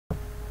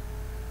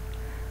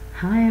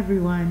Hi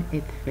everyone,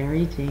 it's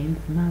Fairy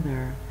Jane's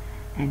mother,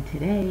 and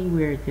today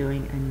we're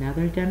doing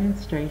another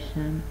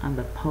demonstration on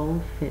the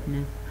pole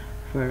fitness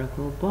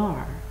vertical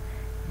bar.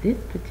 This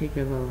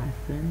particular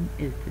lesson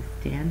is the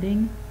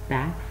standing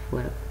back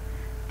flip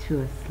to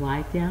a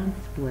slide down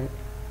split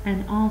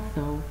and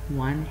also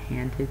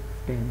one-handed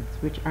spins,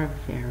 which are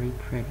very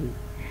pretty.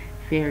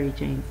 Fairy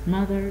Jane's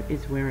mother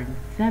is wearing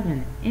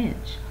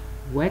 7-inch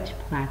wedge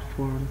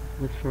platforms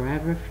with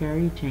Forever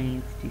Fairy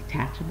Jane's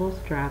detachable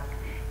straps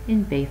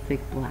in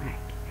basic black.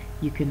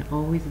 You can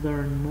always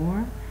learn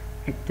more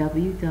at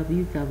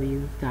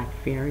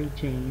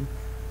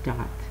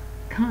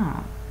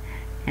www.fairyjanes.com.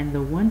 And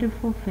the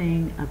wonderful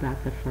thing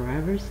about the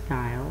Forever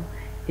style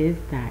is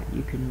that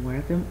you can wear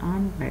them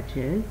on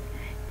wedges.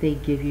 They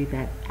give you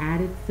that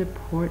added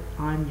support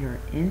on your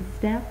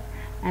instep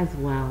as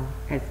well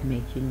as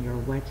making your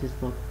wedges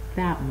look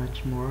that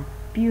much more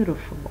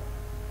beautiful.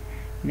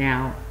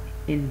 Now,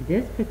 in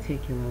this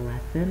particular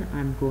lesson,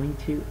 I'm going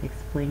to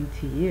explain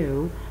to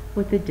you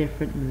what the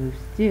different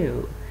moves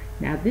do.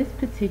 Now, this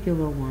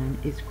particular one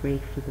is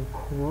great for the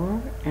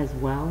core as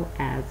well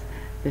as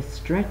the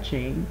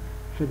stretching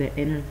for the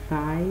inner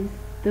thighs,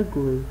 the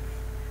glutes,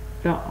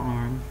 the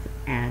arms,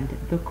 and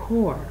the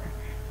core.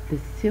 The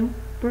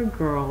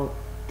Supergirl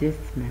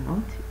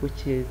dismount,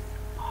 which is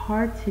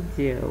hard to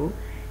do,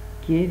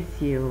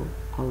 gives you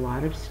a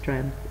lot of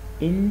strength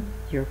in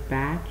your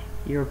back,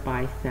 your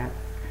biceps,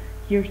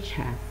 your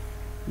chest,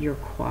 your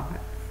quads.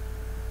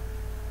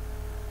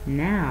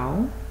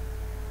 Now,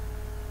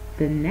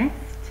 the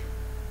next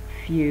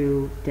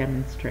few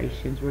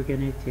demonstrations we're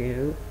going to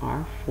do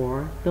are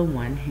for the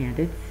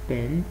one-handed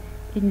spin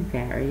in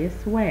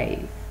various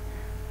ways.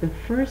 The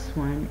first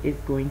one is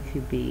going to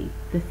be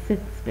the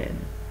sit spin,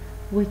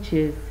 which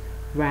is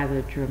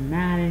rather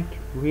dramatic,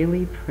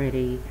 really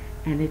pretty,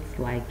 and it's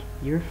like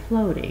you're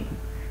floating.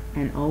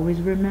 And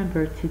always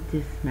remember to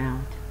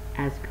dismount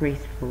as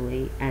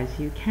gracefully as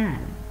you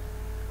can.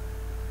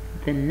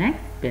 The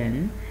next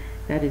spin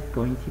that is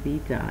going to be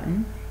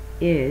done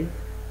is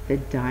the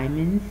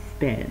diamond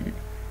spin,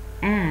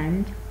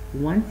 and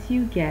once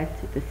you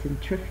get the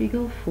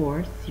centrifugal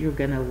force, you're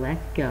going to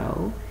let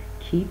go,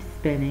 keep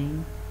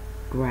spinning,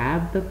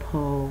 grab the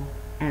pole,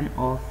 and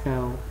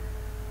also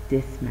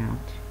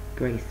dismount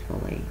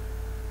gracefully.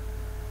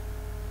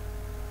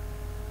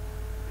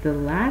 The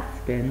last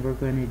spin we're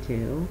going to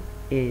do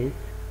is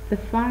the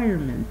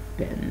fireman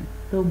spin,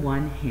 the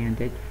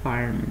one-handed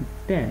fireman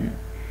spin.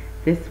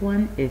 This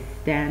one is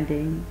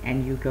standing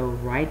and you go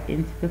right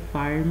into the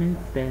fireman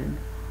spin,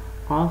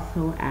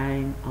 also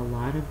adding a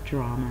lot of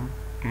drama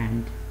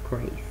and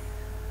grace.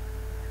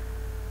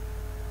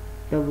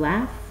 The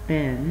last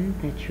spin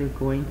that you're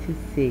going to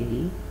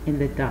see in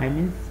the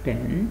diamond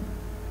spin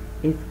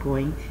is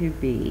going to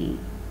be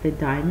the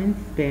diamond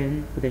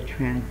spin with a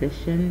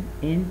transition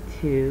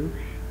into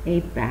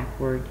a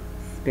backward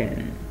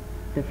spin.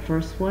 The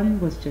first one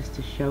was just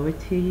to show it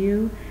to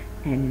you,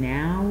 and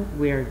now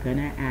we're going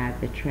to add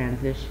the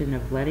transition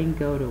of letting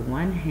go to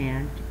one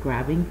hand,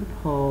 grabbing the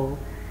pole,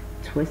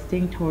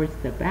 twisting towards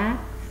the back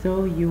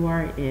so you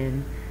are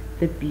in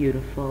the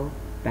beautiful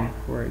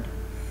backward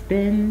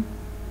spin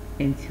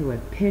into a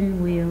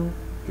pinwheel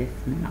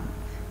dismount.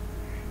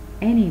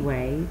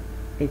 Anyway,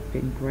 it's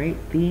been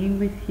great being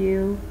with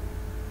you.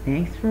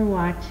 Thanks for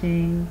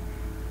watching.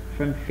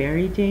 From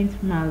Fairy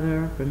Jane's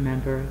mother,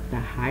 remember, the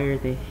higher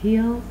the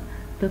heels,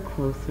 the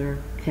closer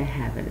to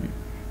heaven.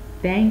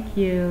 Thank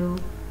you.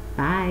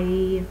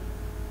 Bye.